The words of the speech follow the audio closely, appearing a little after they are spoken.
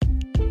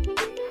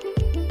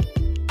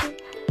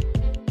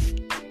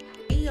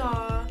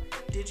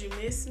Did you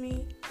miss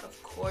me?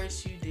 Of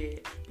course you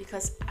did,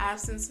 because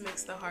absence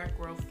makes the heart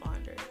grow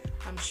fonder.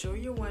 I'm sure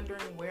you're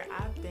wondering where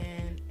I've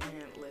been,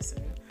 and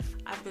listen,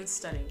 I've been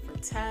studying for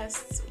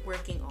tests,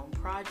 working on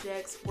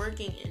projects,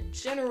 working in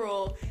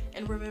general,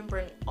 and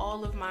remembering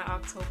all of my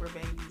October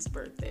babies'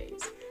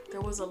 birthdays. There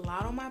was a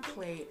lot on my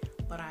plate,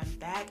 but I'm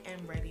back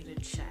and ready to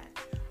chat.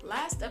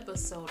 Last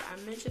episode, I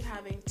mentioned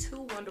having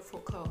two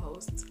wonderful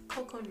co-hosts,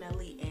 Coco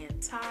Nelly and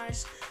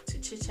Tosh,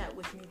 to chit-chat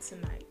with me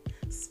tonight.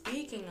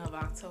 Speaking of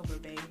October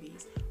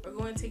babies, we're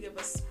going to give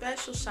a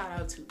special shout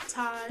out to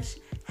Tosh.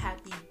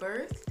 Happy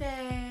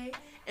birthday!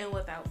 And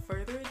without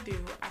further ado,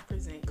 I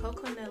present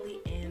Coco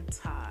Nelly and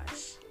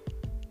Tosh.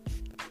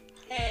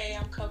 Hey,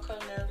 I'm Coco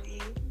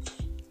Nelly.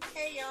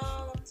 Hey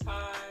y'all, I'm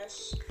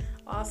Tosh.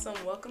 Awesome,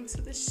 welcome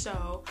to the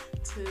show.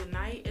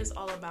 Tonight is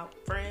all about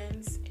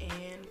friends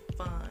and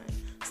fun.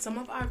 Some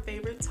of our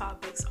favorite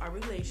topics are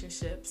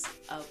relationships,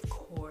 of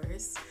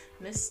course,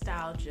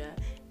 nostalgia,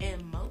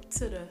 and mo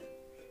to the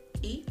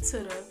E to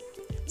the.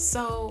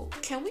 So,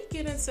 can we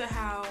get into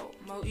how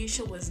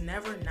Moesha was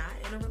never not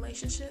in a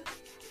relationship?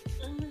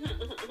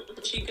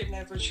 She could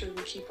never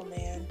truly keep a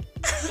man.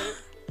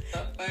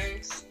 The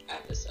first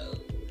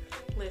episode.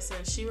 Listen,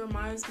 she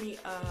reminds me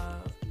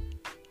of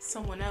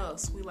someone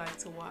else we like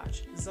to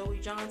watch. Zoe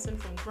Johnson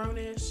from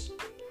Grownish.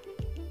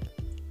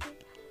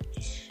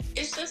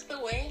 It's just the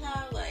way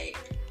how, like,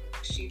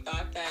 she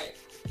thought that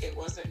it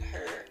wasn't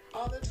her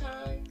all the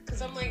time.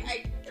 Because I'm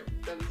like,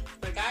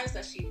 the guys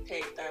that she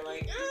picked are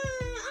like,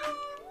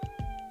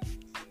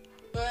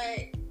 but,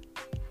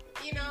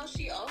 you know,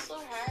 she also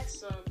had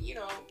some,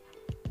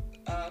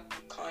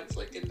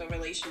 conflict in the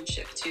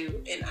relationship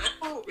too. And I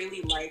don't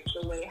really like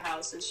the way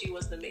how, since she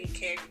was the main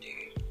character,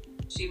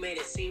 she made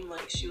it seem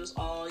like she was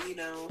all,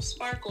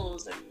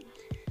 sparkles and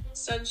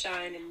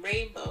sunshine and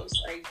rainbows.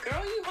 Like,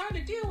 girl, you hard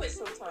to deal with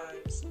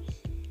sometimes.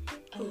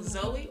 Who,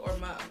 Zoe or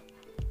Mo?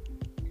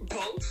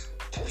 Both.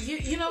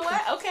 You know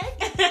what?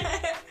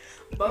 Okay.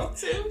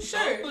 Both too?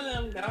 Sure. Both of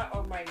them got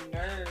on my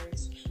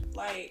nerves.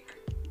 Like,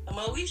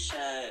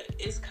 Moesha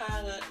is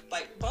kind of,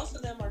 like, both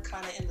of them are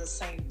kind of in the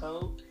same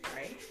boat.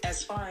 Right.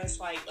 As far as,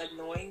 like,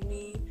 annoying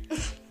me.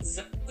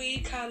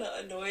 Zoe kind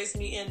of annoys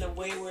me in the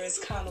way where it's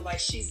kind of like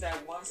she's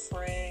that one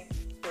friend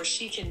where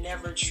she can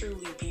never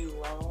truly be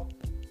wrong.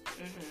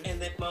 Mm-hmm.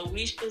 And then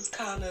Moesha's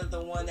kind of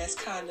the one that's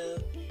kind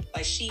of,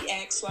 like, she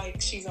acts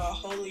like she's all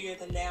holier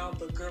than thou,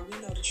 but girl, we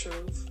know the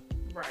truth.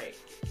 Right.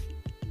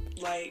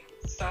 Like,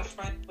 stop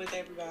fighting with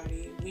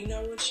everybody. We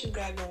know what you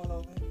got going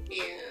on.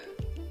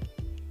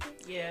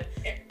 Yeah.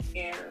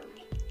 Yeah.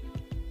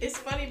 It's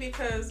funny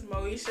because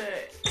Moesha...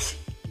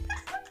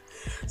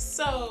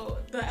 So,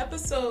 the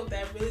episode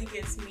that really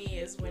gets me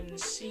is when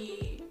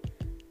she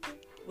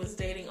was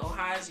dating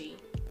Ohaji.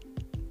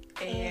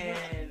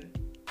 And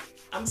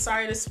I'm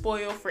sorry to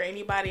spoil for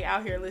anybody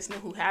out here listening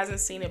who hasn't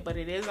seen it, but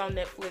it is on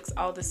Netflix,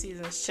 all the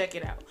seasons. Check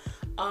it out.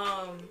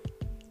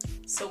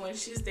 So when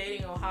she's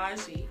dating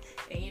Ohaji,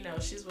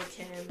 and she's with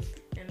Kim,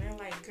 and they're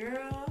like,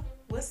 girl,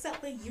 what's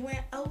up with you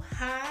and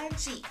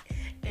Ohaji?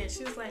 And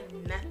she's like,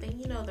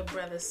 nothing, the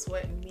brother's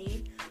sweating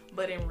me.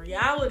 But in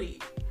reality,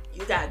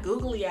 you got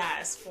googly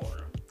eyes for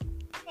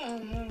him.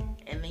 Mm-hmm.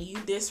 And then you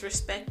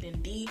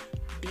disrespecting D.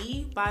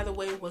 D, by the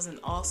way, was an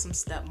awesome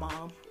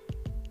stepmom.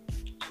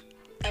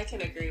 I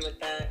can agree with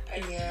that.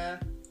 I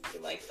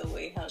like the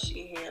way how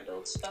she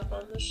handled stuff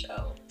on the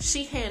show.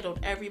 She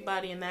handled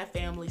everybody in that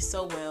family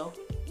so well.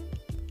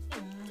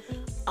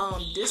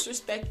 Mm-hmm.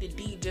 Disrespected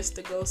D just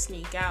to go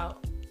sneak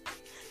out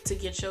to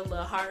get your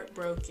little heart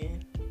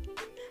broken.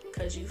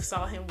 Because you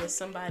saw him with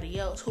somebody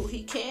else who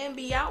he can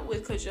be out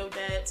with because your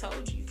dad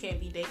told you can't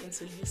be dating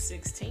until you're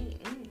 16.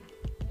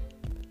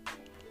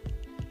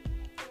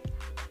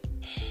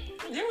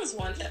 There was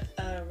one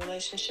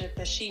relationship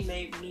that she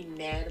made me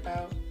mad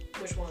about.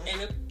 Which one?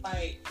 And it was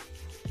like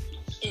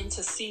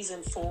into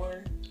season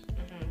 4,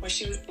 where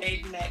she was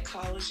dating that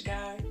college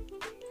guy.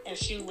 And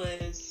she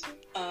was,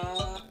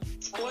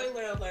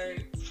 spoiler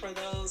alert for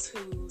those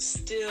who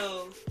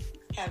still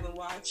haven't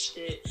watched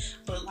it,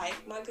 but like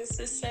my good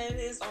sis said,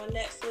 is on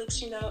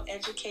Netflix.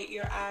 Educate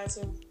your eyes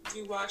and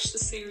you watch the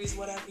series,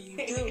 whatever you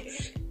do.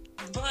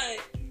 But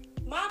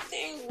my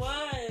thing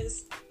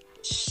was,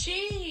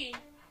 she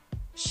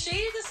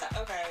decided.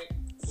 Okay,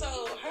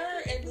 so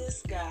her and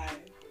this guy,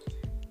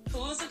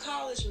 who was a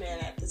college man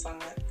at the time,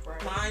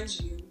 right. Mind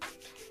you,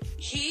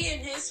 he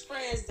and his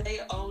friends, they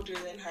older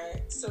than her,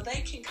 so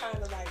they can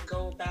kind of like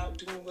go about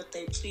doing what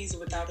they please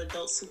without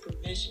adult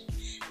supervision.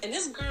 And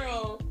this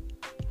girl,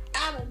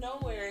 out of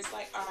nowhere, it's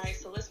like, all right,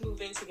 so let's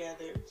move in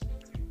together.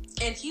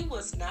 And he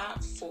was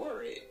not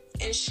for it.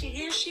 And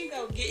here she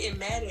go getting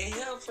mad at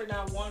him for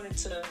not wanting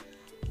to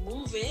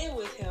move in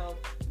with him.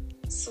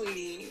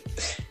 Sweetie,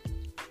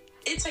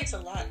 it takes a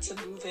lot to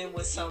move in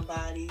with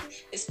somebody,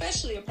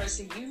 especially a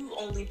person you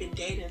only been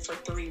dating for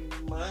 3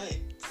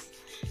 months.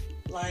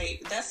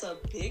 Like, that's a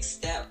big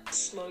step.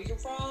 Slow your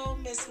roll,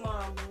 Miss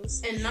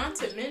Mamas. And not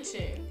to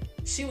mention,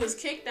 she was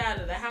kicked out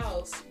of the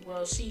house.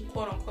 Well, she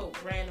quote unquote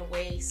ran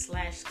away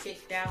 /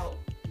 kicked out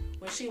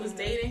when she was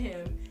dating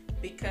him.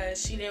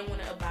 because she didn't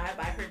want to abide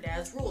by her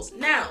dad's rules.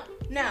 Now,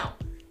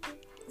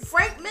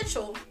 Frank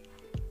Mitchell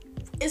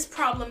is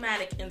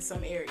problematic in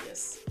some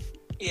areas.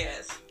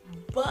 Yes.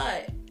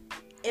 But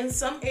in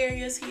some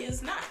areas, he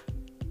is not.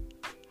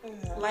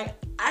 Mm-hmm. Like,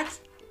 I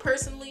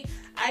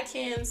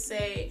can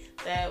say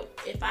that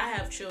if I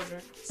have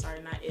children,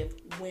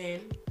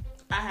 when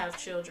I have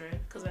children,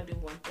 because I do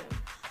want them,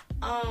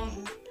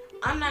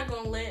 I'm not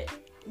going to let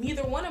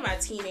neither one of my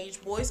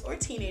teenage boys or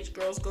teenage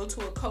girls go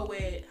to a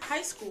co-ed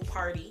high school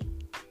party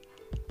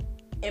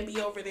and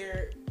be over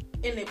there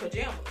in their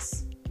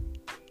pajamas.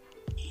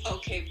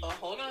 Okay, but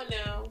hold on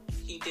now.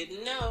 He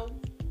didn't know.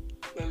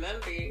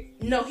 Remember?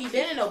 No, he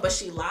didn't know, but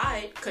she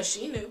lied because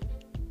she knew.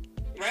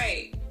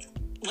 Right.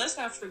 Let's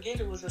not forget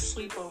it was a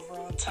sleepover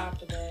on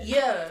top of that.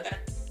 Yeah.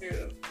 That's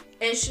true.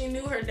 And she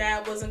knew her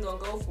dad wasn't going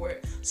to go for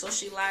it, so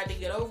she lied to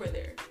get over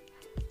there.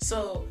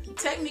 So,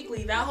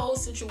 technically, that whole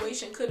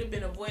situation could have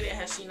been avoided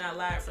had she not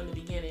lied from the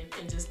beginning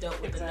and just dealt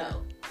with the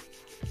no.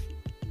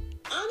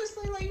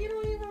 Honestly, like, you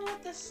don't even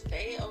have to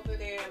stay over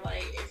there.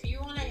 Like, if you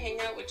want to hang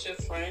out with your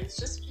friends,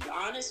 just be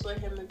honest with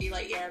him and be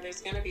like, yeah,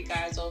 there's going to be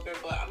guys over,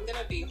 but I'm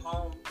going to be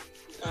home.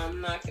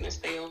 I'm not going to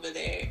stay over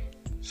there.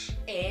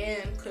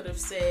 And could have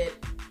said,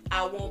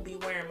 I won't be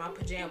wearing my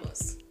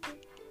pajamas.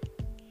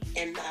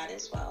 And that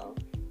as well.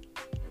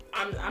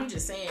 I'm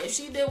just saying, if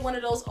she did one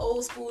of those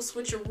old school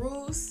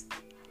switcheroos,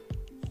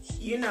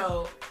 you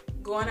know,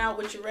 going out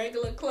with your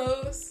regular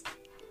clothes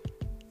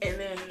and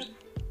then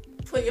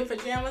put your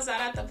pajamas out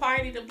at the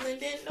party to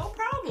blend in, no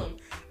problem.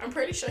 I'm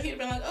pretty sure he'd have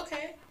been like,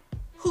 okay,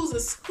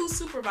 who's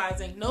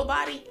supervising?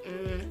 Nobody?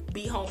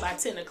 Be home by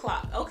 10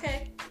 o'clock.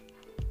 Okay.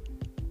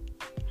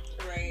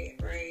 Right.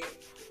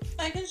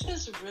 Like, it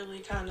just really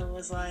kind of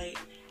was like,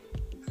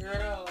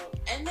 girl.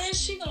 And then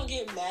she gonna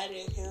get mad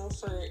at him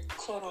for,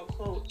 quote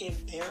unquote,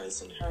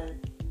 embarrassing her.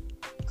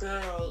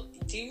 Girl,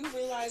 do you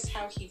realize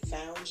how he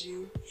found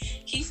you?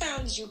 He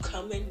found you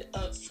coming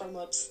up from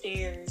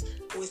upstairs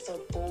with a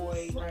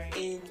boy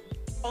and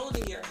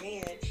holding your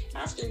hand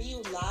after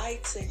you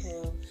lied to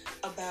him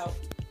about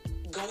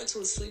going to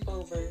a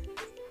sleepover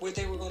where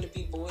there were going to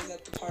be boys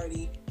at the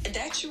party and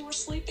that you were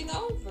sleeping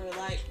over.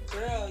 Like,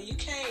 girl, you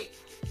can't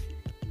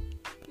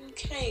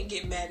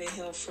get mad at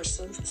him for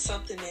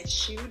something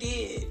that you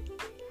did.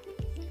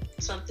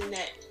 Something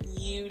that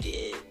you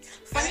did.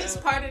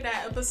 Funniest part of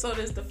that episode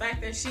is the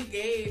fact that she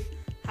gave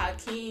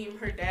Hakeem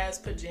her dad's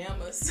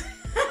pajamas.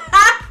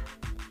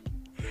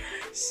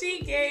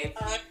 She gave...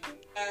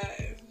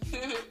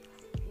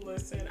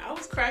 Listen, I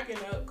was cracking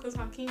up because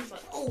Hakeem was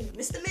like, oh,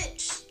 Mr.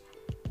 Mitch.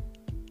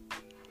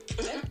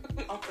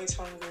 Always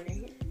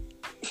hungry.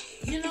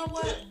 You know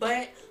what?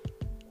 But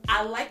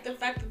I like the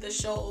fact that the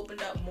show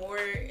opened up more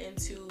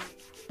into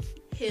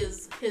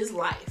his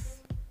life.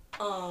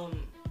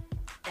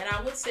 And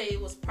I would say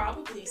it was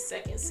probably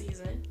second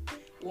season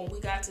when we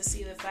got to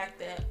see the fact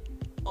that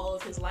all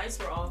of his lights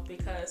were off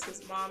because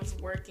his mom's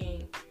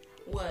working,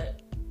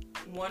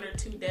 one or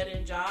two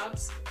dead-end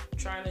jobs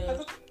trying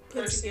to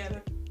put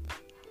together.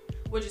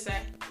 What'd you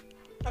say?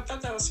 I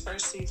thought that was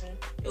first season.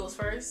 It was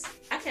first?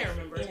 I can't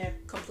remember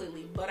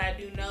completely. But I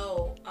do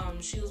know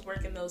she was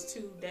working those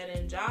two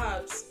dead-end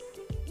jobs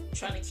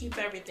trying to keep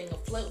everything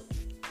afloat.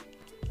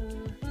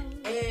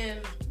 Mm-hmm.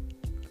 And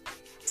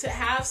to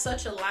have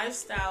such a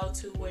lifestyle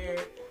to where,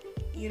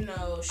 you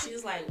know,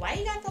 she's like, why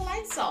you got the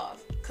lights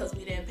off? Because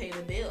we didn't pay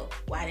the bill.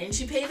 Why didn't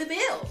you pay the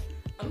bill?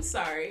 I'm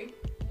sorry.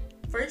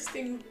 First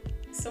thing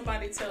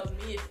somebody tells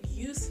me, if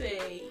you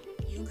say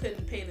you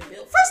couldn't pay the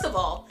bill. First of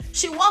all,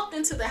 she walked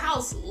into the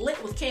house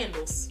lit with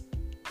candles.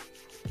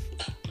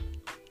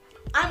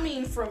 I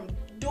mean, from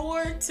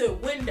door to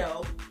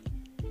window.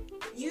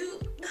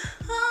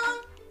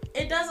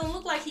 It doesn't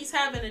look like he's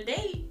having a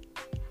date.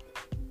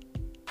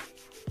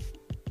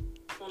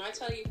 When I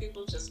tell you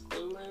people just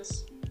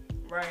clueless.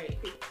 Right.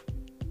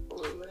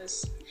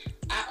 Clueless.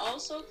 I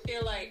also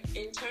feel like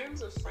in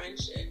terms of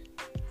friendship,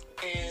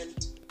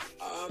 and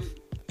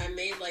I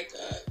made like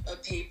a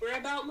paper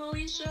about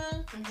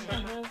Moesha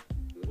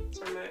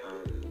for my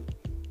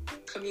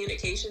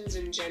communications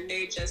and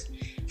gender, just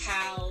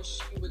how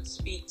she would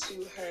speak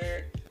to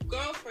her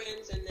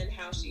girlfriends and then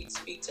how she'd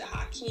speak to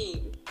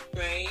Hakeem,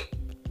 right?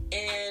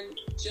 And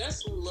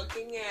just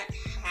looking at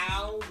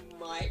how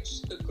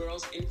much the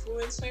girls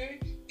influence her,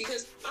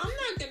 because I'm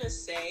not gonna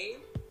say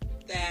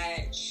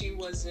that she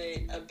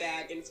wasn't a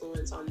bad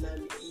influence on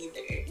them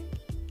either,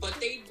 but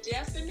they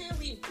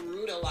definitely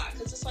brewed a lot.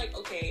 Because it's like,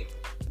 okay,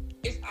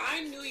 if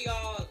I knew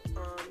y'all,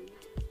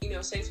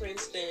 say for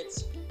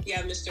instance, you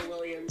have Mr.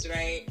 Williams,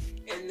 right?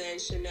 And then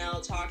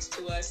Chanel talks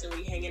to us and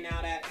we hanging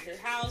out at her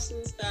house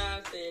and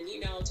stuff and,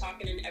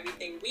 talking and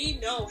everything. We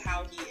know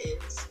how he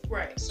is.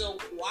 Right. So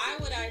why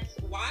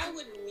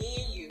would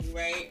me and you,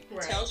 right.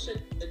 Tell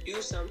Chanel to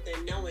do something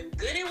knowing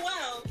good and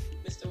well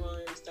Mr.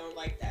 Williams don't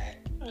like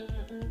that?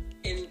 Mm-hmm.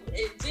 And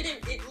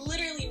it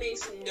literally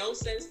makes no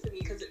sense to me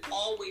because it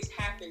always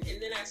happened.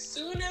 And then as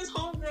soon as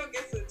homegirl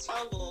gets in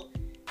trouble,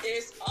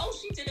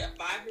 she did it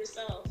by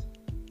herself.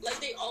 Like,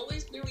 they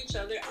always threw each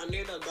other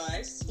under the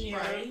bus. Yeah.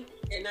 Right.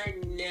 And I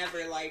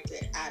never liked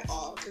it at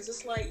all. Because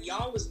it's like,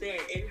 y'all was there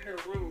in her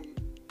room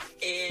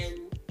and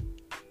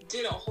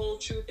did a whole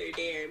truth or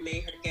dare,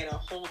 made her get a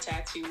whole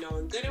tattoo,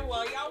 knowing good and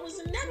well y'all was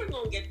never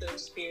gonna get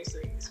those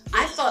piercings.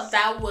 I thought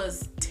that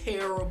was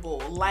terrible.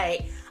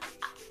 Like,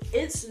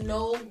 it's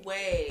no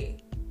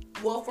way.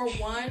 Well, for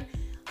one,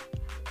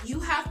 you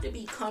have to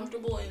be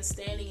comfortable in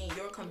standing in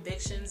your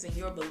convictions and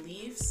your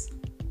beliefs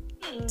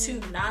to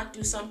not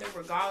do something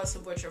regardless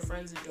of what your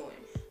friends are doing.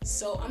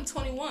 So I'm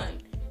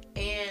 21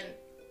 and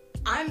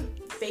I'm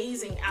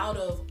phasing out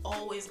of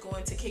always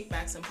going to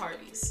kickbacks and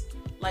parties.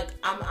 Like,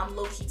 I'm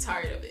low-key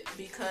tired of it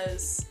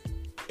because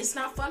it's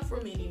not fun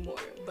for me anymore.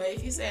 But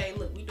if you say, hey,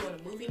 look, we doing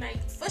a movie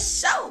night, for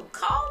sure,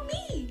 call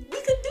me.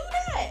 We could do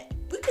that.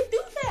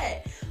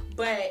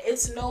 But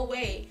it's no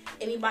way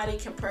anybody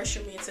can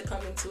pressure me into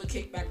coming to a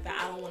kickback that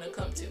I don't want to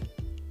come to.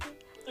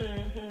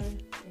 Mm-hmm.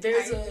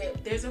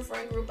 There's a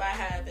friend group I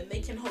have, and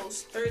they can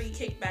host 30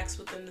 kickbacks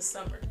within the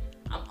summer.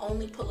 I'm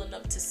only pulling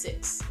up to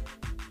 6.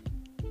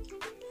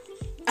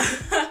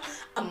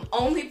 I'm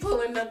only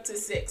pulling up to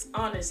 6,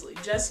 honestly,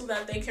 just so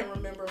that they can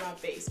remember my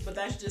face. But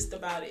that's just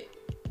about it.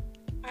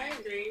 I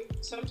agree.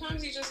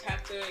 Sometimes you just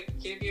have to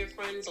give your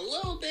friends a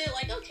little bit,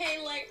 like, okay,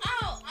 like,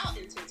 I'll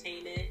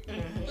entertain it.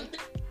 Mm-hmm. But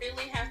you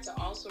really have to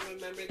also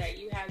remember that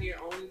you have your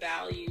own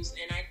values.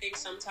 And I think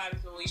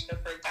sometimes Moesha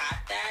forgot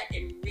that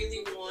and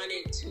really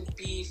wanted to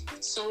be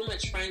so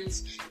much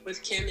friends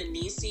with Kim and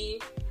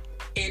Niecy.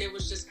 And it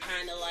was just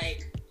kind of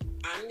like,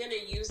 I'm going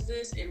to use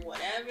this in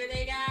whatever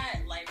they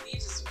got. Like, we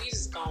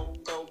just gonna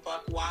go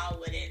buck wild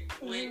with it.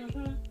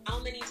 When how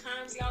many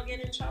times y'all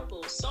get in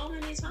trouble? So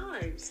many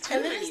times.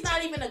 And then it's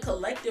not even a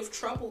collective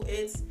trouble.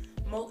 It's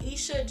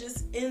Moesha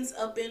just ends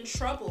up in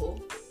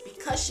trouble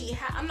because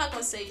I'm not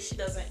going to say she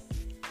doesn't,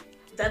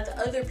 that the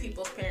other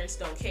people's parents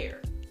don't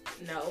care.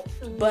 No.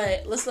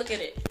 But let's look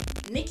at it.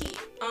 Nikki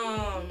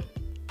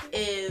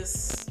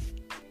is,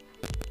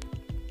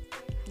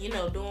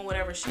 doing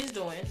whatever she's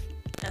doing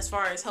as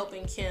far as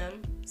helping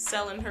Kim,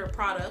 selling her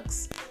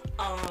products.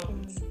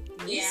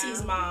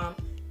 Niecy's mom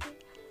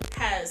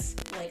has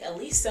like at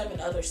least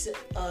 7 other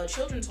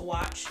children to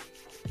watch,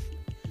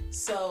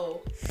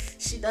 so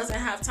she doesn't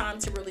have time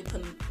to really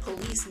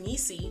police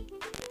Niecy.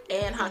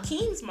 And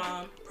Hakeem's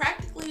mom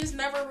practically is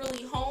never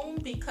really home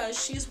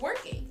because she's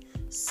working.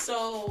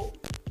 So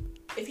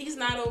if he's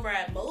not over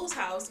at Mo's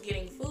house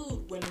getting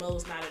food when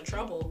Mo's not in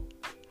trouble,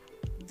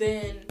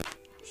 then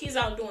he's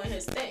out doing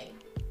his thing.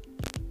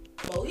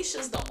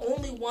 Moesha's the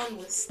only one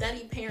with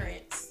steady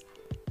parents,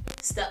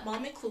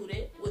 stepmom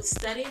included, with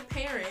steady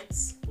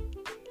parents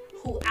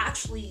who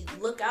actually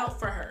look out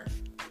for her,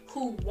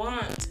 who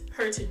want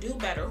her to do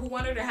better, who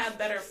want her to have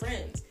better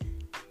friends.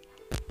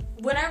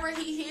 Whenever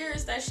he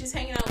hears that she's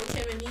hanging out with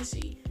Kim and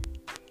Niecy,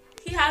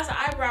 he has an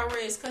eyebrow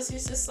raised because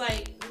he's just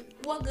like,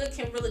 what good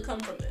can really come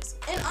from this?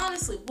 And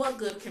honestly, what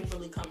good can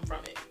really come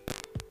from it?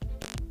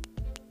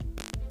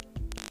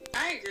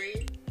 I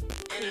agree.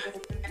 And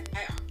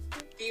I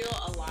feel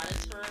a lot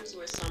of times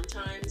where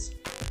sometimes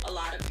a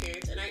lot of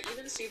parents, and I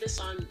even see this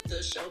on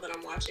the show that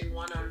I'm watching,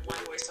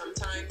 One-on-One, where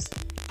sometimes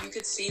you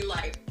could see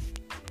like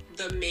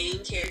the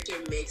main character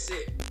makes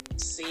it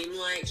seem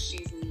like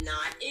she's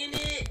not in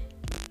it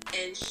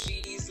and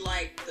she's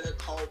like the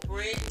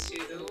culprit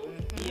too.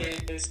 Yeah,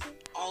 there's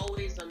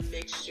always a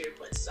mixture,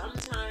 but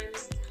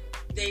sometimes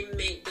they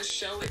make the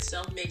show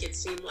itself make it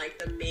seem like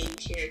the main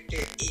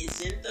character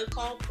isn't the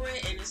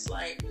culprit, and it's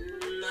like,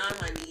 nah,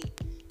 honey,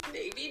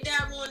 they be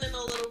dabbling in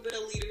a little bit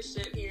of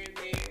leadership here and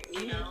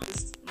there, you know?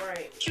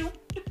 Right. Can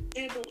we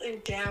dabble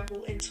and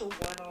dabble into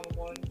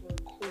One-on-One real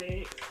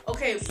quick?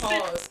 Okay,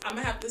 pause. I'm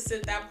gonna have to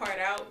sit that part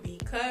out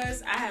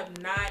because I have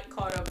not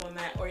caught up on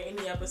that or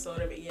any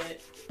episode of it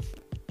yet.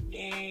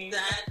 Dang.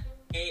 That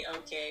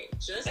okay.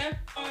 Just That's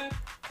fine.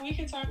 We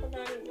can talk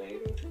about it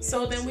later.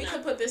 So then we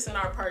could put this in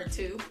our part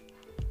 2.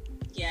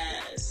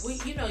 yes.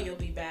 You'll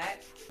be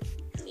back.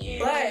 Yeah.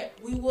 But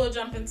we will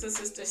jump into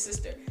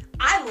sister.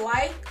 I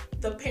like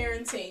the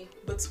parenting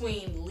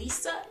between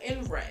Lisa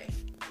and Ray.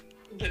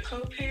 The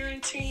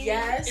co-parenting.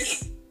 Yes.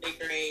 Is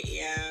great,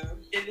 yeah.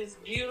 It is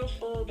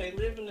beautiful. They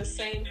live in the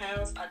same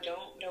house. I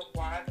don't know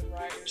why the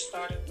writers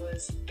thought it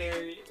was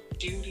their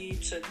duty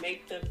to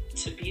make them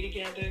to be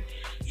together.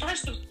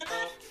 First of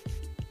all,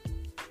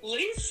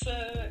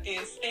 Lisa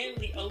and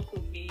Stanley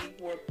Oakley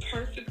were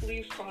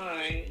perfectly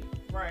fine,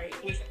 right,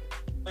 with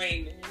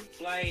Raymond.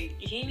 Like,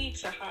 he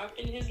needs to hop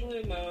in his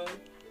limo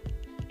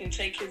and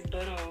take his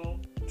butt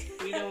on.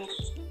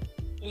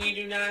 We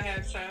do not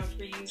have time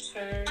for you,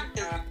 sir.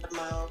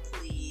 Limo,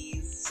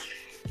 please.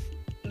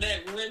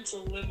 That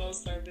rental limo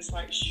service,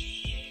 like,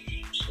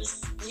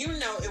 just, you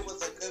know it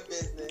was a good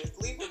business.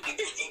 Leave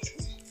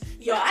it.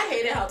 Yo, I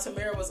hated how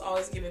Tamara was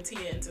always getting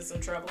Tia into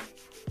some trouble.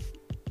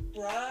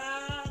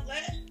 Bruh,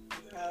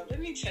 let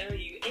me tell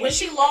you. When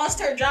she lost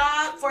her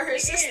job for her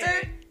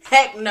sister,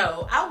 heck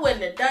no, I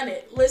wouldn't have done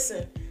it.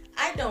 Listen,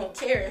 I don't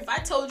care. If I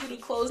told you to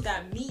close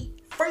that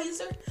meat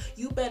freezer,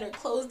 you better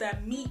close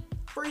that meat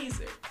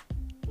freezer.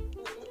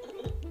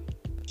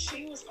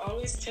 she was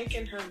always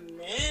taking her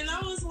man.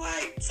 I was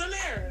like,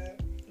 Tamara,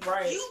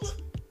 right? You look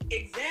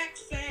exact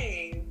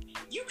same.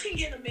 You can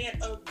get a man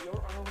of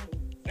your own.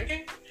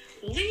 Okay,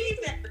 leave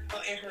that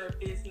girl in her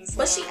business.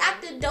 But she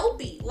acted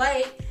dopey.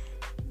 Like,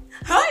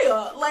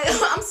 hiya. Like,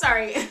 I'm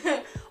sorry.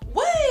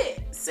 What,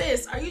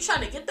 sis? Are you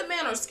trying to get the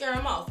man or scare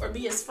him off or be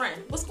his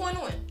friend? What's going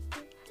on?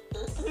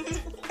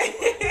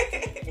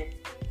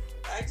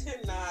 I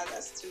cannot.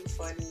 That's too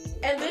funny.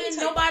 And then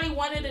nobody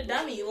wanted a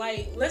dummy.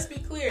 Like, let's be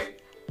clear.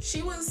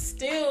 She was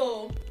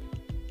still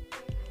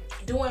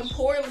doing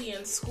poorly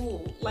in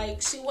school.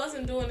 Like, she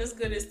wasn't doing as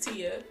good as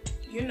Tia.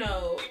 You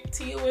know,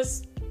 Tia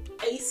was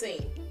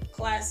acing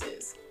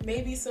classes.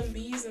 Maybe some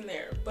B's in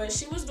there. But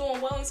she was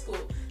doing well in school.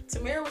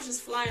 Tamara was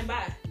just flying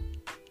by.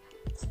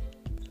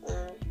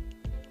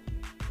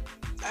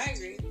 I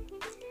agree.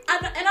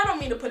 And I don't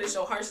mean to put it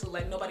so harshly,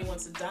 like nobody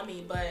wants a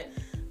dummy, but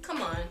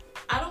come on.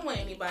 I don't want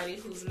anybody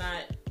who's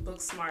not book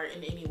smart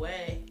in any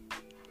way.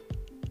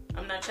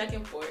 I'm not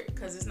checking for it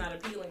because it's not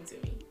appealing to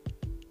me.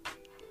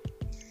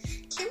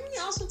 Can we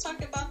also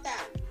talk about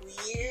that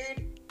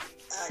weird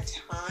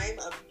time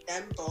of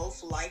them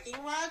both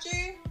liking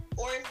Roger?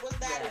 Or was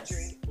that a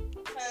dream?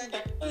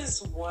 That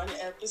was one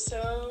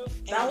episode.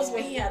 That was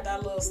when he had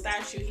that little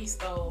statue he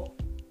stole.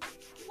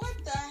 What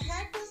the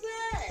heck was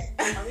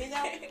that? I mean,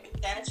 that was a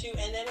statue,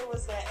 and then it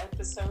was that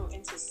episode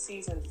into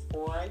season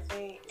 4, I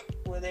think,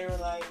 where they were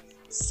like,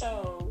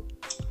 so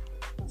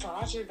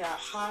Roger got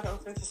hot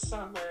over the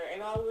summer,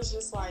 and I was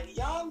just like,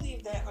 y'all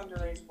leave that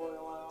underage boy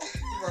alone.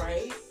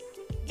 Right?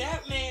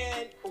 That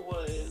man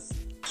was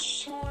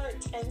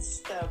short and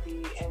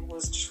stubby and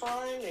was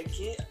trying to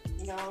get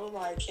y'all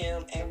like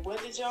him, and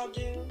what did y'all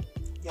do?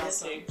 Y'all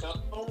said, go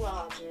on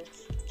Roger.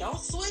 Don't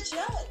switch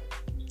up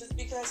just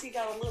because he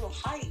got a little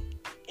height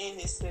in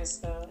his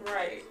system.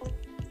 Right.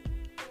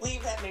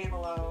 Leave that man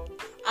alone.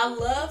 I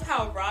love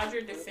how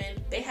Roger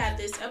they had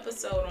this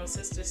episode on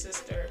Sister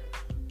Sister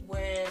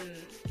when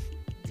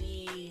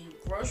the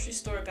grocery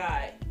store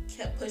guy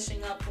kept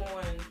pushing up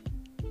on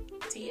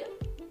Tia.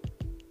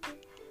 I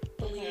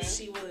believe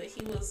he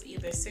was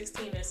either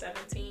 16 or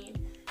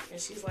 17 and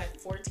she's like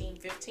 14,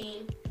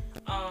 15.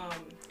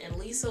 And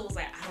Lisa was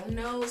like, I don't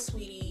know,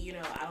 sweetie, you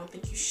know, I don't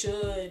think you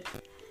should.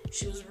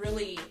 She was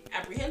really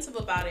apprehensive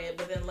about it,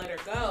 but then let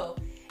her go.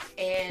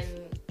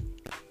 And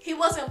he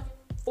wasn't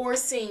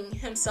forcing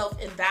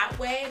himself in that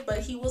way, but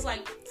he was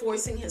like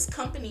forcing his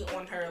company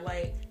on her,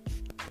 like,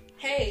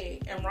 hey.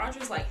 And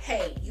Roger's like,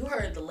 hey, you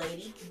heard the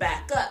lady,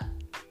 back up.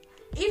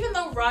 Even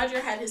though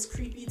Roger had his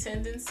creepy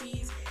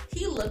tendencies,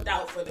 he looked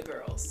out for the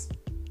girls.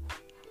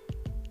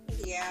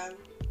 Yeah,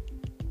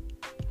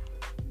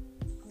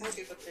 I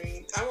do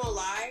agree. I won't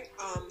lie,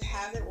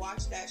 haven't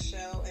watched that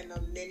show in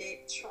a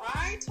minute.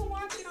 Tried to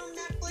watch it on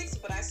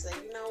Netflix, but I said,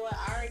 you know what,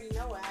 I already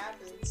know what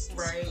happens.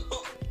 Right.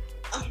 So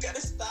I'm gonna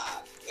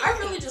stop. I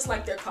really just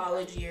like their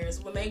college years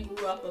when they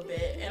grew up a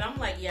bit, and I'm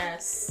like,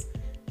 yes,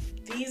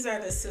 these are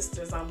the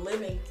sisters I'm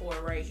living for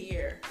right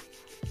here.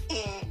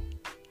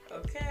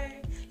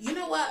 Okay. You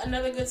know what?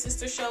 Another good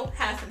sister show,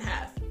 Half and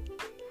Half.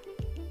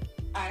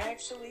 I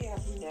actually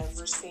have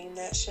never seen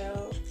that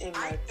show.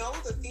 I know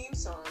the theme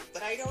song,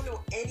 but I don't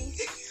know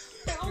anything.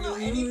 I don't know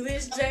Through anything.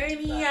 this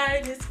journey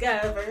I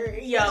discover.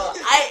 Yo,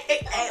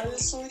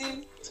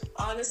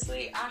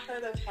 honestly, I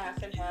heard of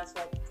Half and Half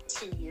like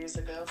 2 years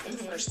ago for the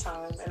first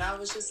time, and I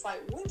was just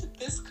like, when did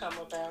this come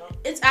about?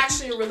 It's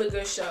actually a really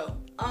good show.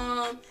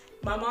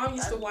 My mom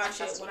used to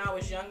watch it when I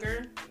was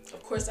younger.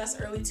 Of course, that's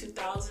early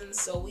 2000s,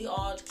 so we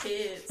all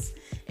kids,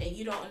 and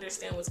you don't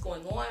understand what's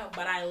going on,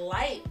 but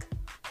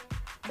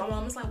my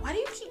mom was like, why do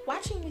you keep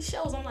watching these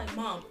shows? I'm like,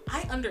 Mom,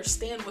 I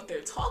understand what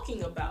they're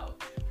talking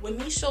about. When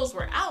these shows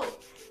were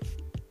out,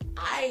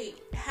 I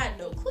had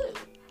no clue.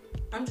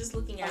 I'm just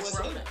looking at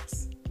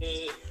grown-ups.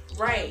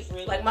 Right.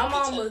 Like my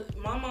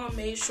mom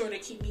made sure to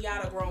keep me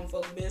out of grown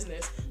folk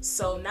business.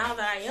 So now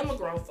that I am a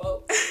grown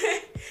folk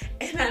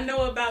and I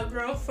know about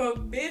grown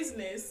folk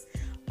business,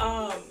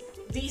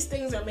 these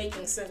things are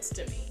making sense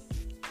to me.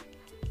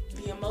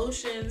 The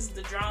emotions,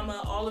 the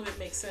drama, all of it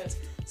makes sense.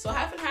 So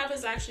Half and Half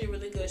is actually a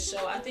really good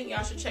show. I think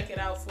y'all should check it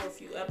out for a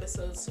few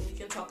episodes so we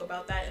can talk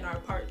about that in our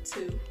part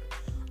 2.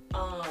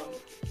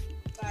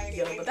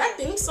 But that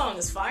theme song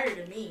is fire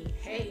to me.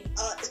 Hey.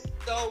 It's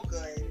so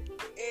good.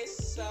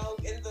 It's so,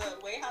 in the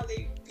way how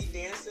they be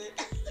dancing.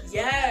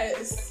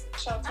 Yes.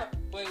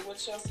 Wait,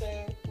 what y'all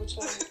saying? Which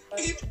one?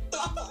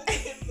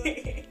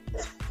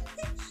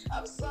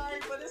 I'm sorry,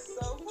 but it's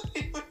so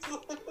funny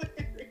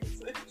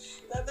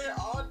that they're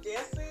all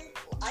dancing.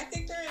 I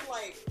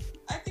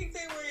think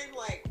they were in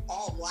like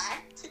all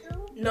black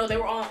too. No, they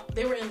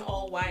were in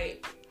all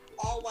white.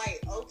 All white,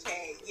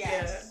 okay,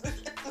 yes. Yeah.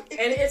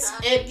 And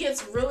it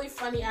gets really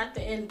funny at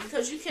the end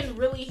because you can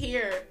really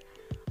hear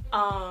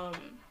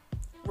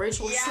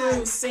Rachel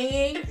True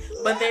singing,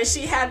 but then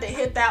she had to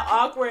hit that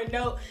awkward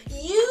note.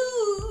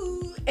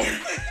 You.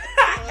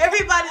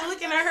 Everybody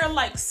looking at her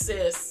like,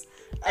 sis,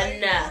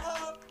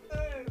 enough.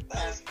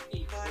 That was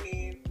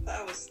funny.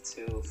 That was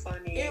too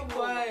funny. It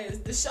was.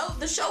 The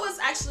show is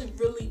actually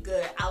really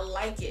good. I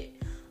like it.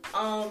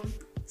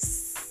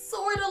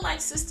 sort of like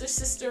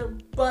sister,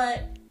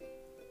 but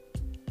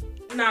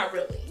not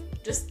really.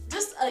 Just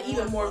an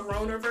even more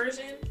growner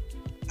version.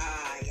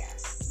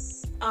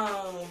 Yes.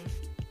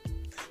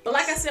 But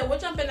like I said, we're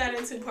jumping that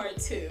into part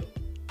 2.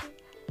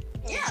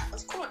 Yeah,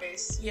 of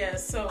course. Yeah,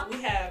 so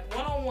we have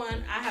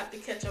 101 I have to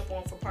catch up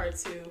on for part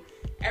 2.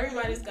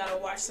 Everybody's got to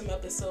watch some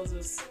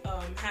episodes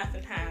of Half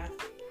and Half.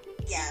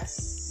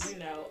 Yes. You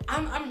know,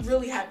 I'm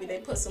really happy they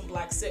put some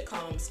black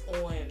sitcoms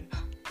on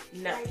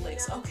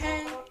Netflix,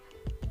 okay?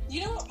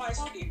 You know what my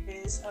fear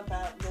is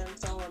about them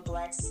throwing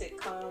black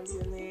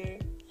sitcoms in there?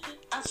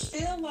 I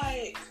feel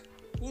like,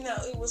 you know,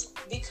 it was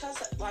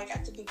because, like,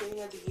 at the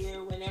beginning of the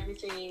year when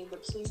everything, the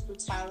police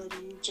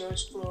brutality,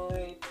 George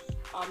Floyd,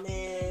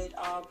 Ahmaud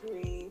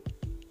Arbery,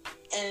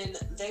 and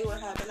they were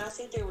having, I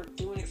think they were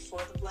doing it for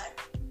the black.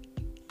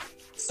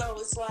 So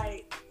it's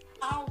like,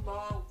 how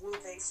long will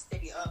they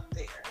stay up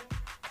there?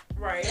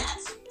 Right.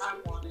 That's what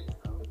I want to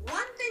know.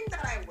 One thing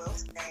that I will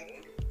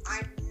say,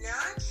 I'm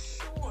not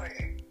sure.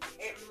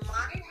 It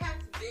might have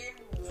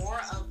been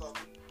more of a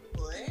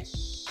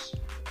push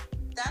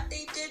that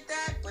they did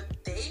that, but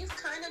they've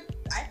kind of,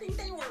 I think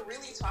they were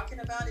really talking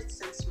about it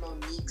since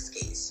Monique's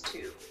case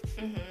too.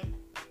 Mm-hmm.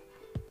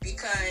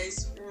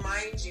 Because,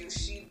 mind you,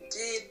 she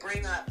did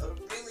bring up a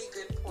really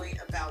good point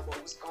about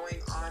what was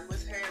going on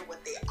with her,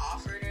 what they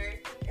offered her,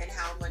 and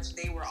how much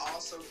they were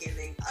also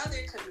giving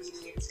other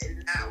comedians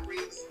and not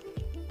really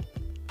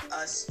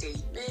a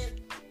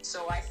statement.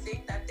 So I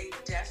think that they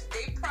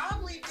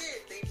probably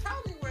did. They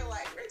probably were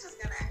like, we're just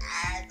going to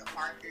add the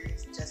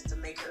markers just to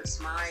make her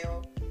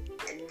smile.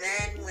 And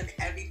then when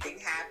everything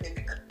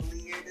happened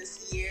earlier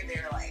this year,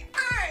 they're like,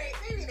 all right,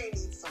 maybe they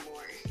need some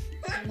more.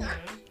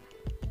 Mm-hmm.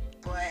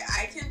 But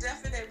I can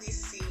definitely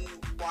see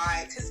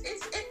why, because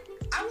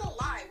I won't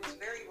lie, it was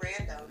very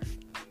random,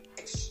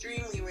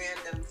 extremely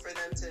random for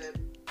them to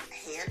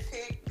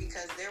handpick,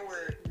 because there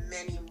were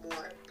many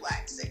more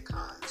black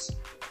sitcoms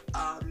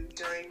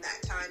during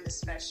that time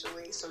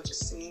especially. So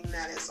just seeing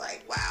that is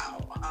like,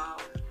 wow, all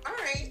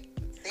right,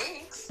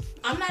 thanks.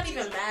 I'm not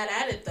even mad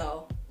at it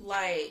though.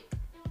 Like,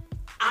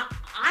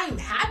 I'm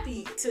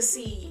happy to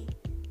see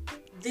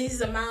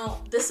this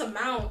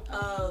amount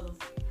of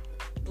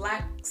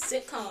black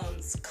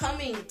sitcoms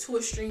coming to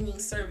a streaming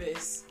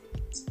service.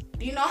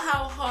 Do you know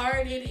how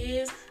hard it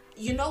is?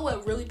 You know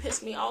what really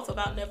pissed me off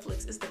about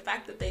Netflix is the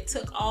fact that they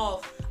took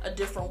off A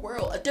Different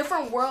World. A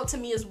Different World to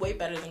me is way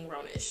better than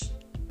Grownish.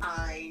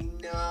 I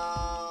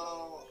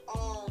know.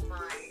 Oh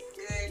my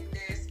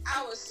goodness.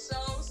 I was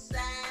so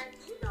sad.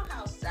 You know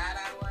how sad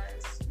I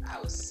was? I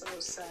was so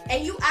sad.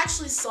 And you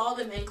actually saw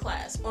them in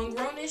class. On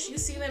Grownish, you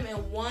see them in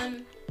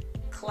one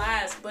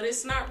class, but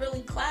it's not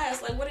really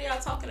class. Like, what are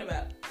y'all talking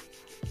about?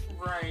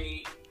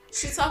 Right.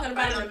 She's talking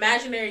about an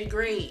imaginary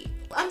grade.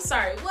 I'm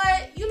sorry,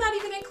 what? You're not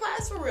even in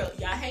class for real.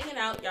 Y'all hanging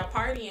out, y'all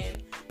partying,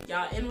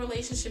 y'all in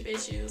relationship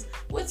issues.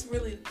 What's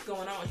really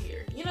going on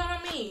here? You know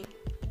what I mean?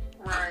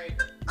 Right.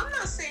 I'm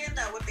not saying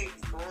that what they be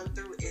going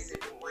through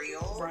isn't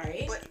real.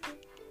 Right. But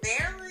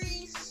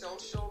very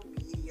social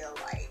media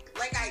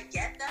like I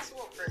get that's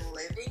what we're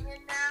living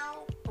in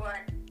now, but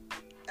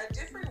A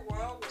Different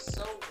World was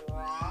so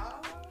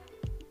raw.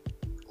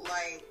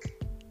 Like,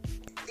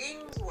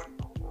 things were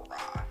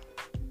raw.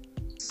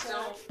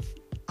 So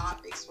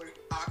topics were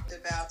talked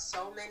about,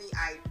 so many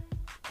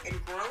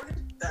and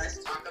Grown does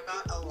talk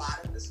about a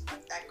lot of the stuff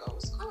that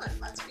goes on,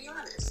 let's be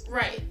honest.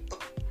 Right.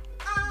 But,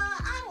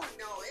 I don't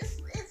know,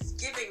 it's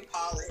giving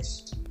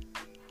polished.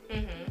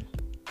 Mm-hmm.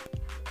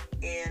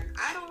 And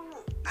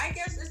I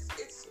guess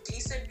it's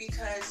decent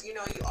because, you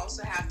know, you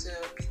also have to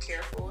be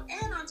careful,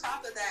 and on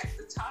top of that,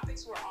 the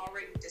topics were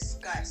already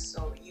discussed,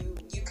 so you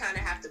kind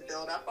of have to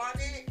build up on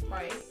it.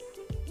 Right.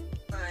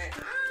 But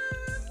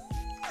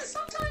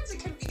sometimes it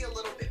can be a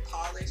little bit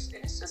polished,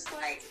 and it's just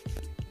like,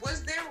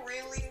 was there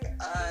really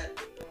a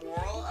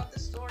moral of the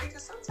story?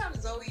 Because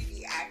sometimes Zoe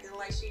be acting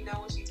like she know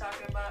what she's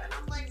talking about, and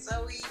I'm like,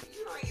 Zoe,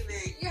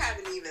 you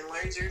haven't even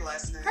learned your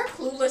lesson. Her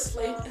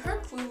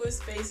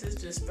clueless faces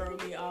just throw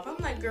me off. I'm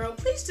like, girl,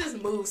 please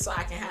just move so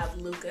I can have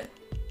Luca.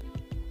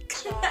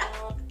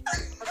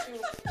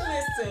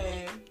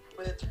 Listen.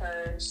 With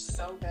her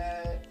so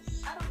bad.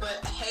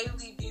 But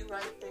Haley be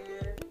right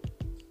there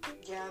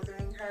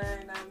gathering her,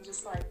 and I'm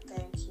just like,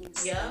 thank you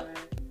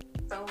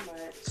so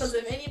much. Because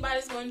if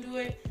anybody's going to do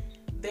it,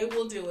 they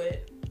will do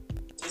it.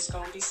 It's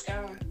going to be Sky.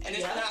 And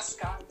if not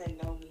Sky, then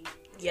Nomi.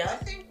 Yeah. I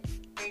think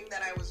the thing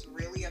that I was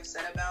really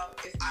upset about,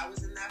 if I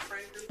was in that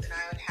friend group and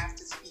I would have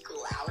to speak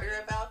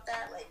louder about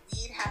that, like,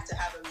 we'd have to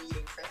have a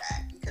meeting for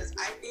that. Because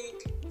I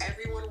think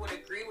everyone would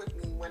agree with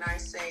me when I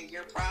say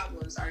your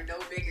problems are no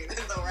bigger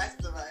than the rest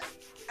of us.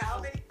 How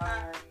many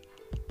times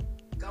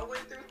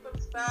going through some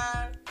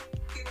stuff,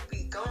 people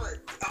be going,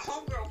 a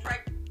homegirl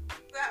pregnant,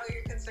 how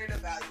you're concerned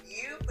about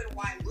you, but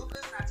why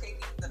Luca's not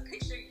taking the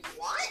picture you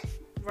want?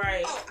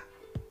 Right.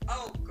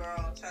 Oh,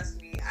 girl,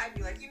 trust me. I'd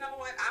be like, you know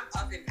what?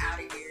 I'm up and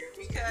out of here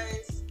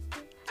because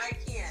I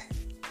can't.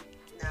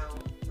 No.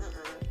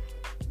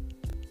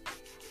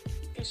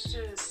 It's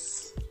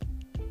just...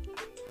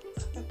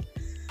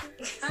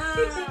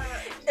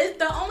 It's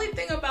the only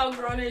thing about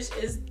Grownish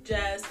is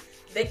just,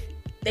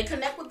 they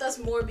connect with us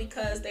more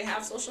because they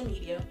have social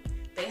media,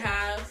 they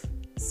have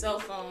cell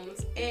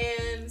phones,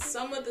 and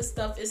some of the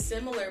stuff is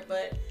similar,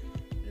 but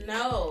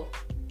no,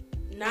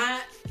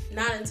 not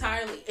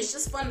entirely. It's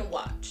just fun to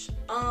watch.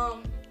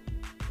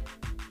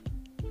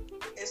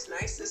 It's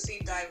nice to see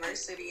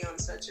diversity on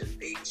such a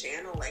big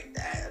channel like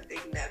that, a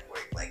big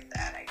network like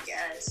that, I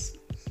guess.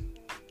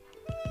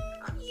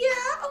 Yeah,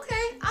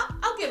 okay,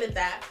 I'll give it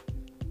that.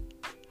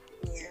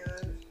 Yeah.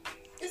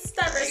 It's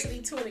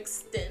diversity to an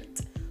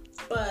extent,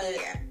 but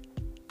yeah.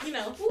 You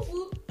know, whoop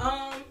whoop.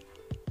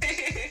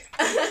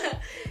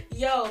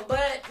 Yo,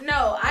 but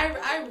no,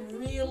 I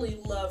really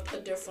loved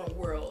A Different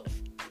World.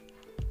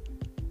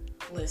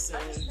 Listen,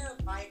 I just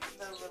didn't like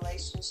the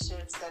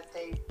relationships that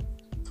they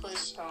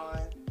pushed on.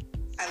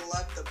 I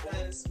love the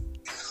boys.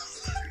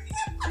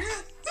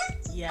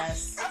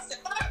 Yes.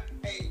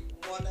 Hey,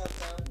 one of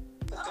them.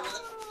 But the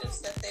relationships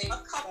that they... A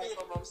couple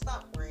of them.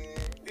 Stop playing.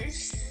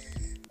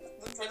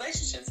 The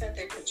relationships that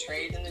they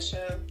portrayed in the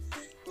show,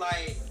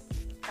 like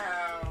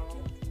how,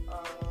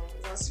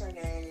 what's her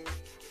name?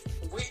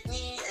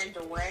 Whitney and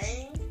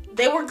Dwayne.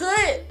 They were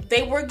good.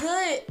 They were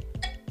good.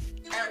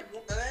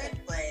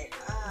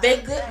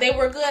 They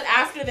were good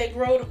after they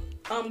grew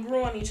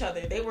on each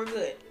other. They were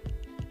good.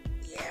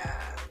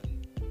 Yeah.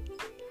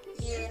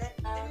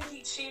 Didn't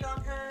he cheat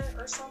on her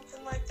or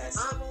something like that?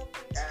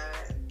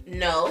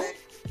 No.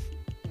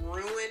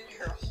 Ruined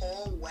her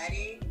whole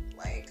wedding.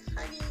 Like,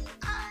 honey,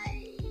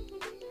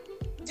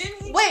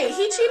 didn't he? Wait,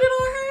 he cheated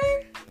on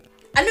her?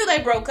 I knew they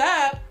broke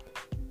up.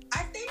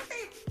 I think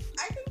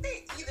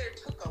they either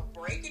took a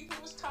break and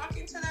he was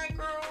talking to that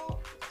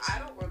girl. I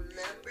don't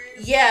remember.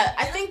 Yeah,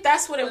 I think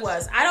that's what it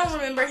was. I don't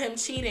remember him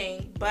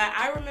cheating, but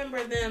I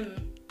remember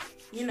them,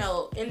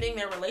 ending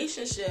their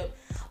relationship.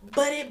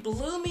 But it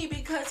blew me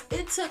because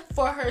it took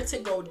for her to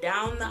go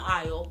down the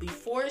aisle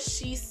before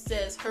she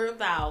says her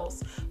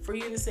vows for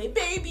you to say,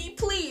 baby,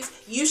 please.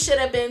 You should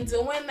have been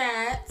doing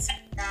that.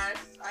 Yes,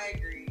 I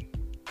agree.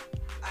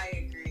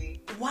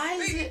 Why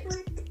is it?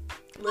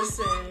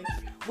 Listen,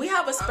 we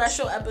have a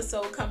special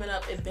episode coming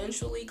up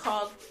eventually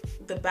called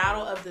The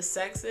Battle of the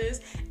Sexes,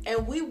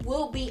 and we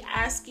will be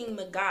asking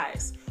the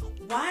guys,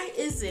 why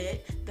is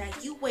it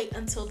that you wait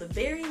until the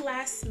very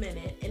last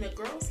minute in a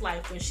girl's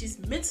life when she's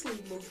mentally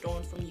moved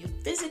on from you,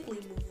 physically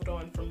moved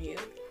on from you,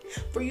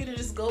 for you to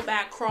just go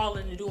back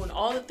crawling and doing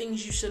all the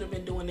things you should have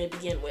been doing to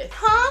begin with?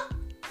 Huh?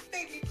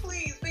 Baby,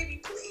 please.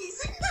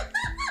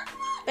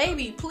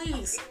 Baby,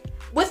 please.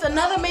 With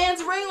another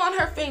man's ring on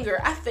her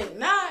finger? I think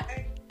not.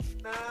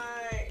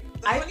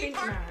 I think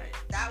not.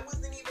 That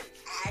wasn't even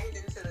added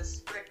into the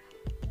script.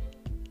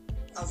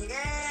 Oh,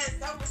 yes,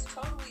 that was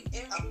totally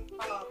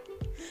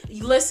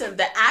Listen,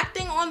 the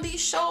acting on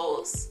these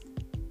shows,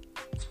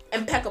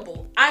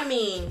 impeccable. I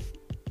mean,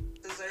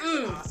 deserves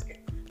an Oscar.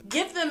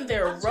 Give them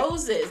their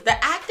roses.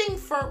 The acting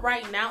for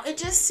right now, it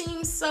just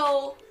seems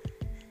so,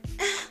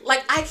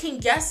 like I can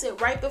guess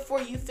it right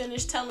before you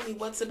finish telling me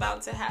what's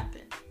about to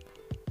happen.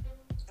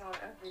 Oh,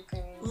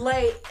 everything.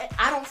 Like,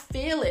 I don't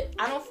feel it.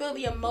 I don't feel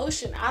the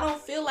emotion. I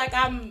don't feel like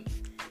I'm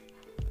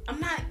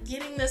not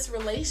getting this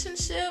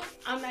relationship.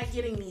 I'm not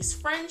getting these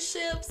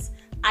friendships.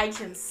 I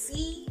can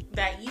see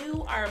that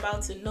you are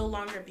about to no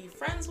longer be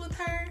friends with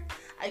her.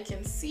 I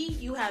can see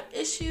you have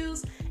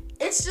issues.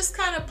 It's just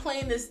kind of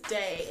plain as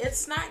day.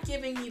 It's not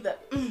giving me the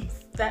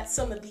that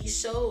some of these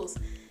shows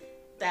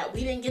that we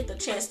didn't get the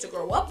chance to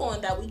grow up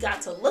on, that we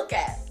got to look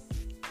at,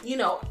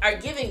 are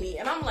giving me.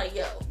 And I'm like,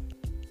 yo,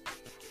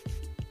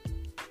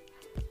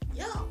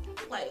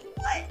 like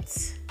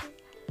what?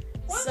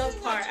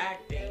 Subpar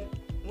acting.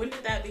 When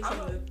did that become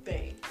a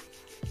thing?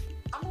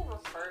 I'm gonna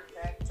refer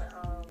back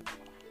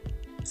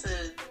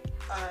to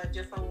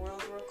Different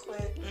World real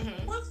quick.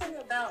 Mm-hmm. One thing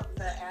about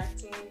the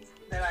acting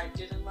that I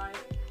didn't like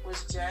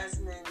was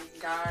Jasmine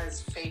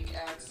Guy's fake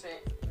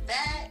accent.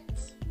 That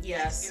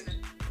yes,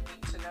 given me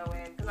to no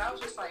end, because I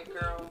was just like,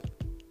 girl,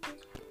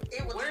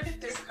 where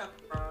did this come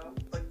from?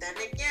 But then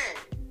again,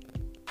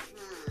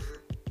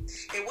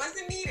 it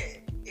wasn't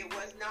needed. It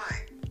was not.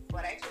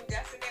 But I can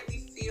definitely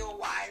feel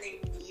why they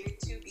needed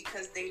to,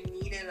 because they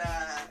needed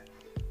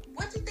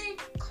what did they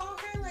call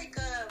her?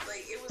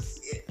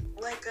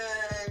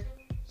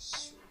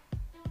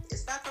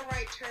 Is that the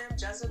right term?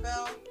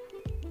 Jezebel?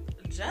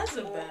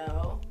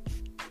 Jezebel?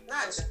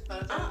 Not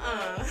Jezebel.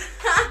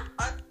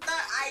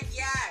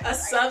 Yes. A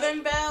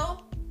Southern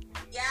Belle?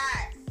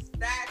 Yes,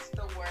 that's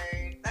the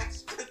word.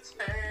 That's the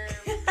term.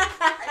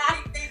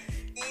 I think they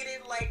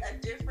needed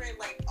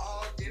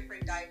all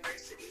different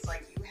diversities.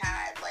 Like you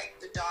had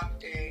the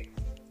doctor,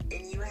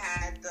 and you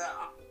had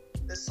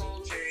the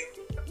soldier.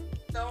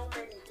 So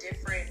many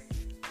different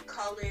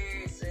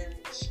colors and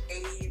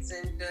shades,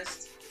 and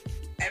just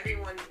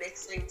everyone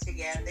mixing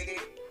together.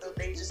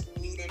 They just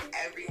needed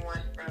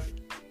everyone from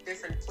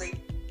different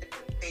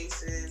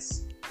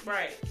faces,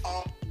 right?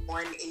 All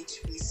one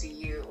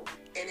HBCU,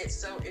 and it's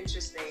so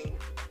interesting.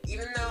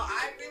 Even though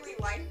I really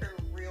like her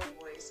real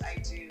voice, I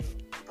do,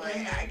 but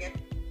I guess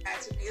it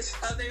had to be a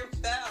Southern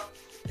Belle.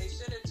 They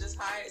should have just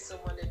hired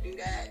someone to do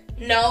that.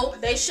 No,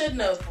 they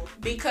shouldn't have,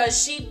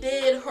 because she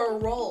did her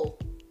role.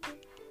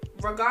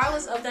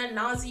 Regardless of that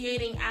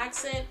nauseating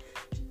accent,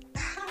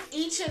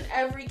 each and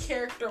every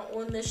character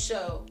on this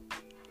show,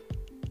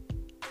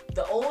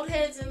 the old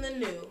heads and the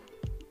new,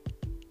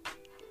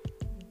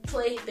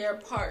 played their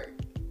part.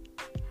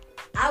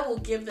 I will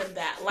give them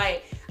that.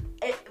 Like,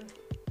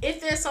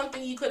 if there's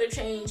something you could have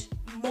changed,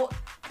 more,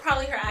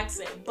 probably her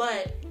accent,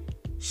 but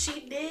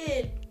she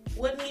did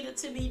what needed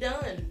to be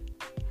done.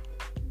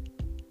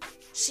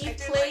 She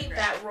played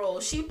that role.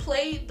 She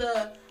played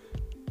the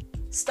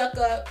stuck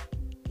up,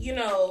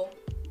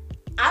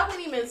 I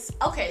wouldn't even,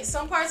 okay,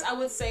 some parts I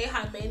would say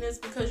high maintenance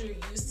because you're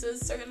used to a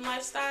certain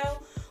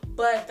lifestyle,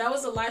 but that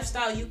was a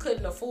lifestyle you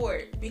couldn't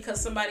afford because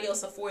somebody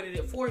else afforded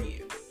it for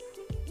you.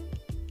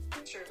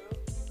 True.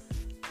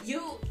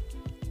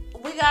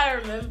 We gotta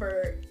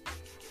remember,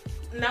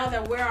 now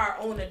that we're our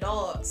own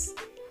adults,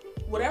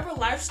 whatever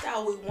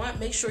lifestyle we want,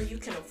 make sure you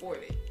can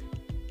afford it.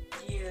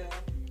 Yeah.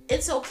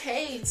 It's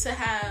okay to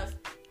have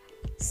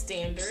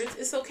standards.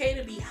 It's okay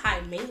to be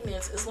high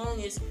maintenance as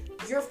long as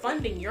you're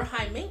funding your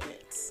high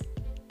maintenance.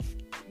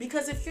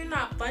 Because if you're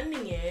not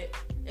funding it,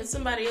 if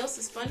somebody else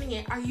is funding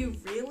it, are you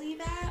really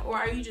that? Or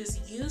are you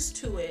just used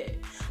to it?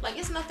 Like,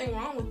 it's nothing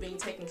wrong with being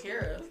taken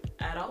care of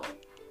at all.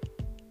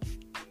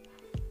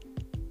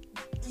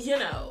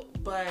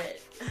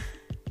 But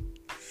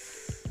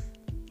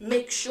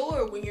make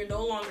sure when you're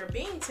no longer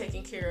being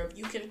taken care of,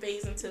 you can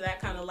phase into that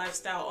kind of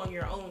lifestyle on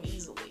your own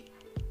easily.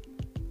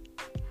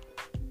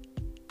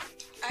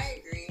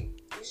 I agree.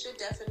 You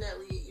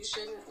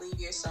shouldn't leave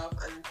yourself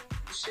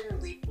you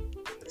shouldn't leave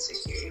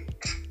insecure.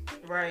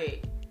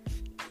 Right.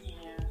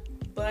 Yeah.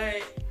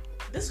 But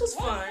this was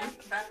fun.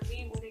 About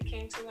me when it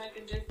came to like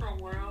a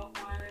different world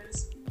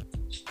was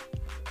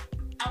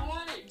I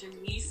wanted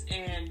Denise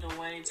and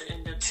Dwayne to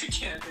end up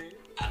together.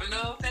 I don't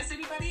know if that's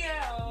anybody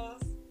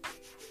else,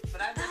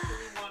 but I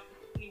definitely want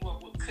to see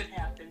what could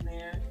happen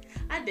there.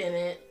 I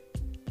didn't.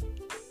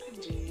 I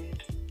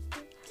did.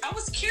 I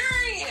was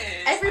curious.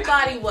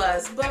 Everybody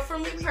was, but for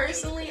me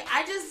personally,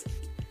 I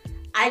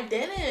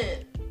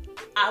didn't.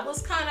 I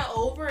was kind of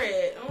over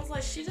it. I was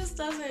like, she just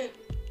doesn't.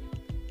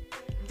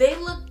 They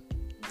look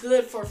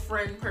good for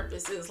friend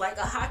purposes, like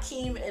a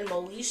Hakeem and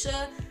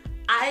Moesha.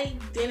 I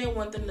didn't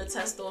want them to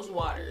test those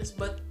waters,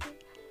 but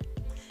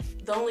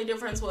the only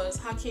difference was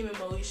Hakeem and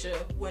Moesha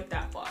went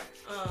that far.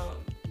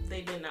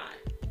 They did not.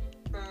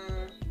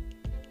 And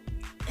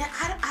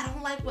I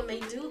don't like when they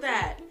do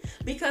that,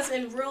 because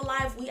in real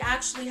life we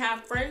actually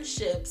have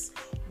friendships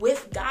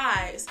with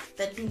guys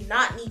that do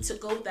not need to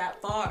go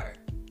that far.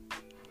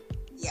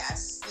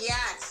 Yes.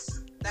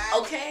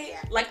 Okay?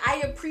 Yeah. Like,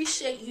 I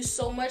appreciate you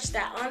so much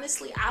that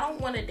honestly, I don't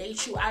want to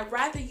date you. I'd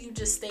rather you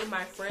just stay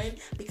my friend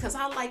because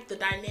I like the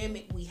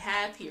dynamic we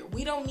have here.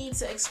 We don't need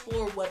to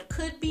explore what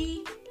could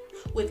be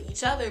with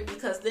each other,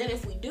 because then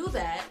if we do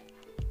that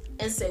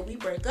and say we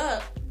break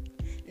up,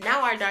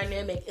 now our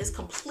dynamic is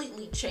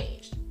completely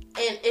changed.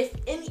 And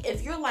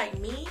if you're like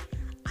me,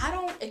 I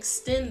don't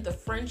extend the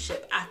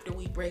friendship after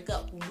we break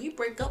up. When we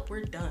break up,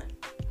 we're done.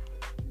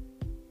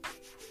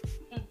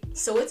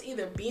 So it's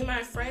either be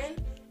my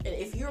friend, and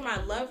if you're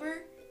my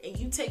lover and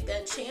you take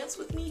that chance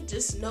with me,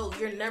 just know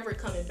you're never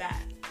coming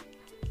back.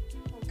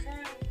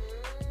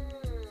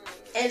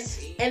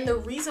 Okay. And the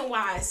reason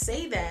why I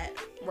say that,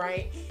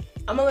 right?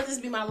 I'm gonna let this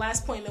be my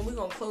last point, and then we're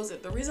gonna close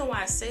it. The reason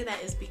why I say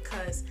that is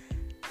because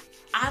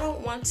I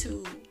don't want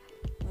to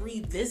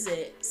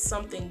revisit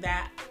something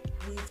that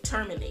we've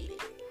terminated.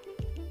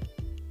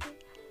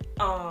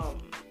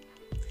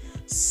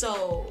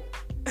 So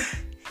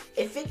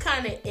if it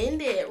kind of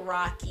ended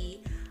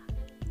rocky,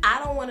 I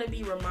don't want to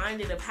be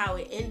reminded of how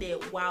it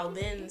ended while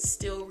then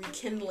still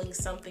rekindling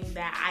something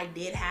that I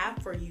did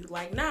have for you.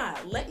 Like, nah,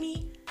 let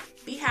me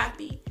be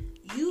happy.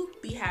 You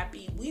be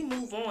happy. We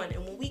move on.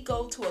 And when we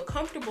go to a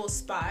comfortable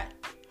spot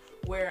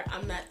where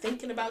I'm not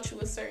thinking about you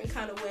a certain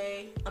kind of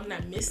way, I'm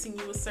not missing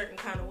you a certain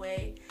kind of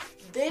way,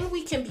 then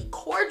we can be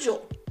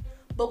cordial,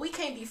 but we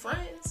can't be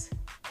friends.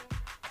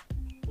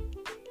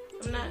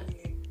 I'm not.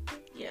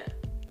 Yeah.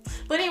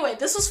 But anyway,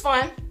 this was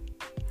fun.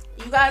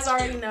 You guys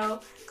already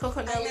know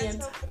Coco Nelly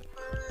and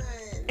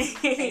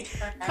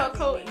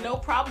Coco, no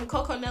problem.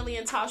 Coco Nelly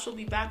and Tosh will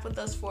be back with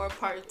us for a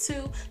part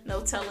 2. No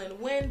telling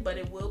when, but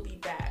it will be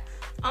back.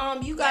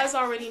 You guys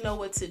already know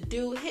what to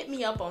do. Hit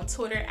me up on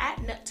Twitter at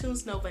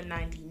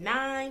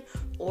NeptunesNova99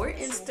 or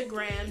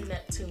Instagram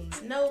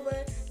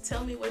NeptunesNova.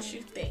 Tell me what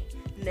you think.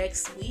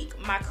 Next week,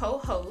 my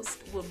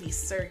co-host will be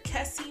Sir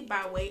Kessie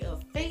by way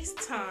of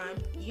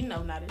FaceTime. You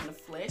know, not in the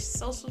flesh,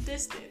 social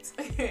distance.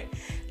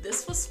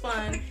 This was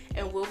fun,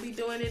 and we'll be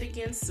doing it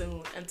again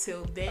soon.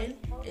 Until then,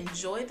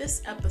 enjoy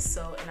this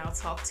episode, and I'll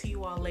talk to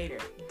you all later.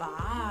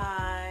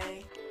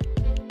 Bye.